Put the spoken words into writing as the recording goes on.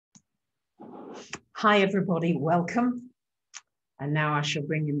Hi, everybody. Welcome. And now I shall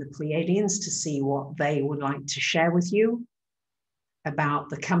bring in the Pleiadians to see what they would like to share with you about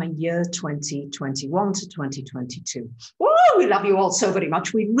the coming year 2021 to 2022. Oh, we love you all so very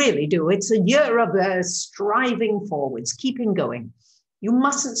much. We really do. It's a year of striving forwards, keeping going. You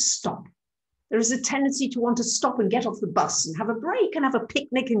mustn't stop. There is a tendency to want to stop and get off the bus and have a break and have a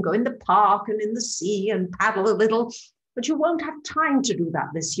picnic and go in the park and in the sea and paddle a little. But you won't have time to do that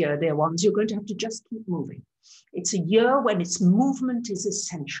this year, dear ones. You're going to have to just keep moving. It's a year when its movement is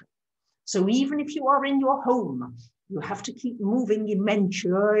essential. So even if you are in your home, you have to keep moving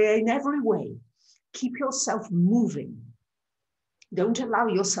immensely in every way. Keep yourself moving. Don't allow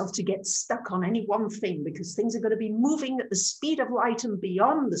yourself to get stuck on any one thing, because things are going to be moving at the speed of light and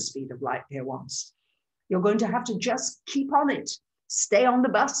beyond the speed of light, dear ones. You're going to have to just keep on it. Stay on the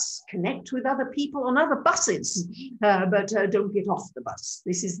bus, connect with other people on other buses, but don't get off the bus.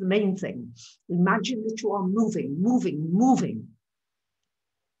 This is the main thing. Imagine that you are moving, moving, moving.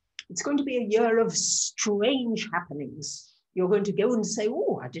 It's going to be a year of strange happenings. You're going to go and say,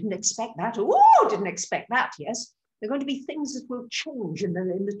 oh, I didn't expect that. Oh, didn't expect that. Yes, there are going to be things that will change in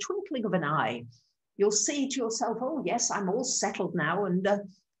the twinkling of an eye. You'll say to yourself, oh, yes, I'm all settled now. And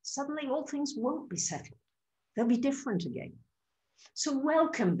suddenly all things won't be settled. They'll be different again. So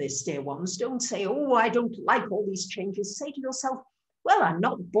welcome this, dear ones. Don't say, oh, I don't like all these changes. Say to yourself, well, I'm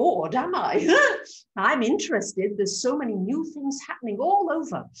not bored, am I? I'm interested. There's so many new things happening all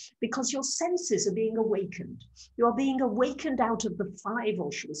over because your senses are being awakened. You're being awakened out of the 5,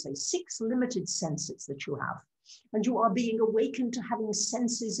 or should we say 6 limited senses that you have. And you are being awakened to having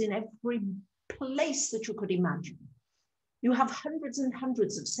senses in every place that you could imagine. You have hundreds and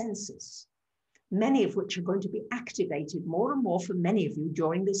hundreds of senses, many of which are going to be activated more and more for many of you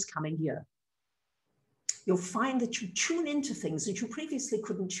during this coming year. You'll find that you tune into things that you previously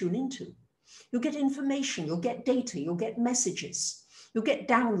couldn't tune into. You'll get information, you'll get data, you'll get messages, you'll get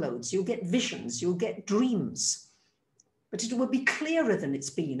downloads, you'll get visions, you'll get dreams. But it will be clearer than it's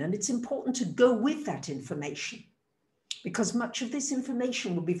been, and it's important to go with that information, because much of this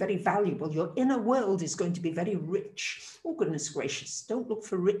information will be very valuable. Your inner world is going to be very rich. Oh, goodness gracious, don't look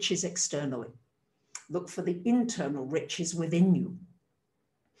for riches externally. Look for the internal riches within you.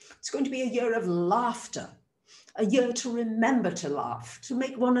 It's going to be a year of laughter, a year to remember to laugh, to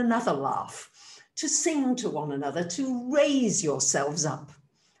make one another laugh, to sing to one another, to raise yourselves up.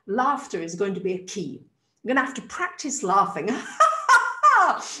 Laughter is going to be a key. You're going to have to practice laughing.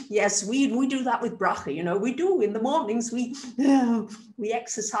 Yes, we do that with Bracha, you know, we do. In the mornings, we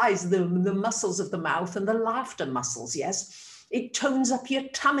exercise the muscles of the mouth and the laughter muscles, yes. It tones up your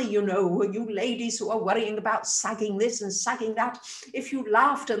tummy, you know, you ladies who are worrying about sagging this and sagging that. If you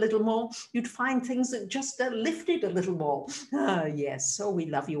laughed a little more, you'd find things that just lifted a little more. Yes, so we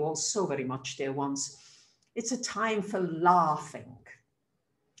love you all so very much, dear ones. It's a time for laughing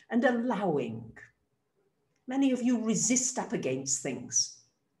and allowing. Many of you resist up against things.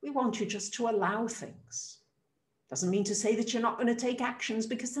 We want you just to allow things. Doesn't mean to say that you're not going to take actions,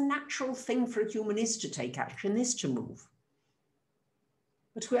 because the natural thing for a human is to take action, is to move.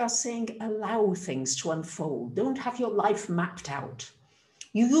 But we are saying allow things to unfold. Don't have your life mapped out.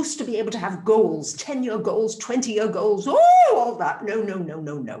 You used to be able to have goals, 10-year goals, 20-year goals, all that. No, no, no,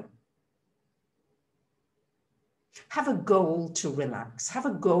 no, no. Have a goal to relax. Have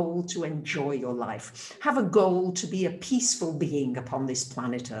a goal to enjoy your life. Have a goal to be a peaceful being upon this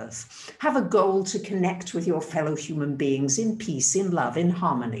planet Earth. Have a goal to connect with your fellow human beings in peace, in love, in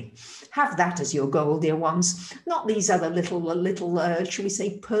harmony. Have that as your goal, dear ones. Not these other little, shall we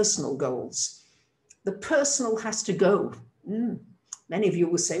say, personal goals. The personal has to go. Many of you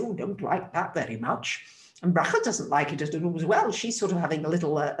will say, oh, don't like that very much. And Bracha doesn't like it at all as well. She's sort of having a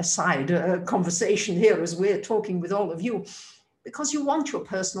little aside conversation here as we're talking with all of you, because you want your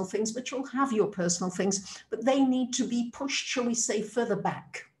personal things, but you'll have your personal things, but they need to be pushed, shall we say, further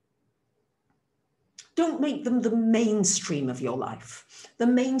back. Don't make them the mainstream of your life. The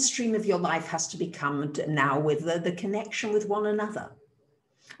mainstream of your life has to become now with the connection with one another.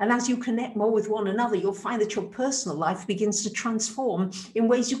 And as you connect more with one another, you'll find that your personal life begins to transform in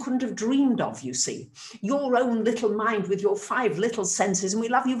ways you couldn't have dreamed of, you see. Your own little mind with your 5 little senses, and we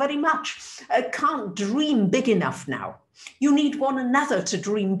love you very much, can't dream big enough now. You need one another to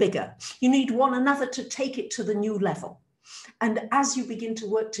dream bigger. You need one another to take it to the new level. And as you begin to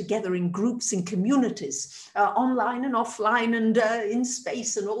work together in groups, in communities, online and offline and in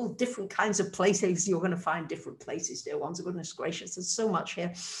space and all different kinds of places, you're going to find different places, dear ones. Goodness gracious, there's so much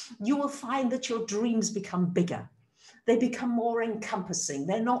here. You will find that your dreams become bigger. They become more encompassing.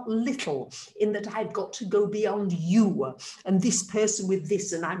 They're not little in that I've got to go beyond you and this person with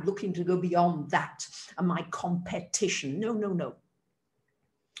this, and I'm looking to go beyond that and my competition. No, no, no.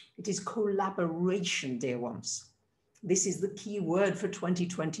 It is collaboration, dear ones. This is the key word for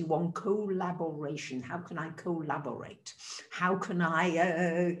 2021, collaboration. How can I collaborate? How can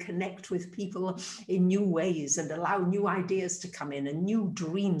I connect with people in new ways and allow new ideas to come in and new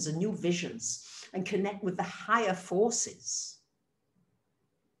dreams and new visions and connect with the higher forces?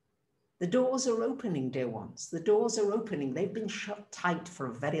 The doors are opening, dear ones. The doors are opening. They've been shut tight for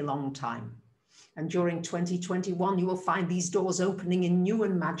a very long time. And during 2021, you will find these doors opening in new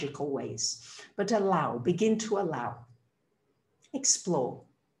and magical ways. But allow, begin to allow. Explore.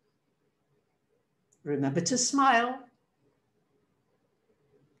 Remember to smile.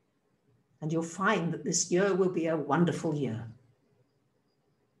 And you'll find that this year will be a wonderful year.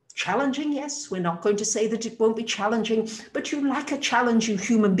 Challenging, yes. We're not going to say that it won't be challenging, but you lack a challenge, you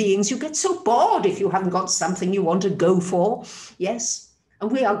human beings. You get so bored if you haven't got something you want to go for. Yes.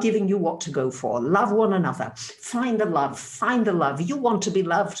 And we are giving you what to go for. Love one another. Find the love. Find the love. You want to be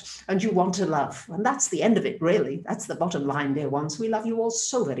loved and you want to love. And that's the end of it, really. That's the bottom line, dear ones. We love you all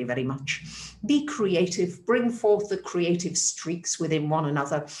so very, very much. Be creative. Bring forth the creative streaks within one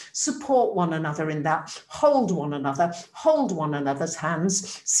another. Support one another in that. Hold one another. Hold one another's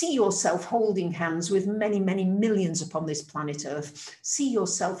hands. See yourself holding hands with many, many millions upon this planet Earth. See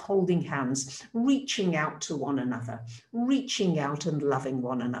yourself holding hands, reaching out to one another, reaching out and loving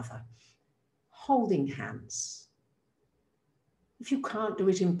one another, holding hands. If you can't do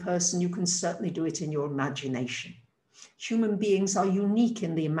it in person, you can certainly do it in your imagination. Human beings are unique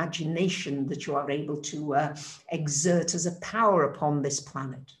in the imagination that you are able to exert as a power upon this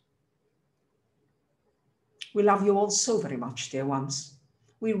planet. We love you all so very much, dear ones.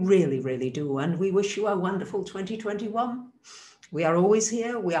 We really, really do. And we wish you a wonderful 2021. We are always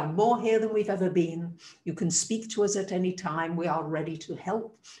here. We are more here than we've ever been. You can speak to us at any time. We are ready to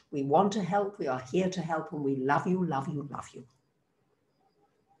help. We want to help. We are here to help. And we love you, love you, love you.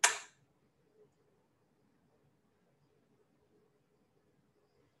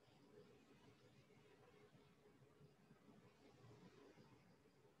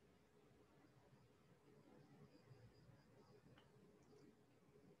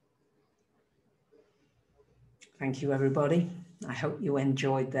 Thank you, everybody. I hope you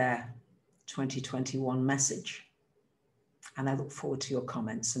enjoyed their 2021 message. And I look forward to your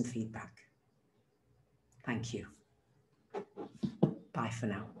comments and feedback. Thank you. Bye for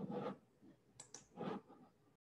now.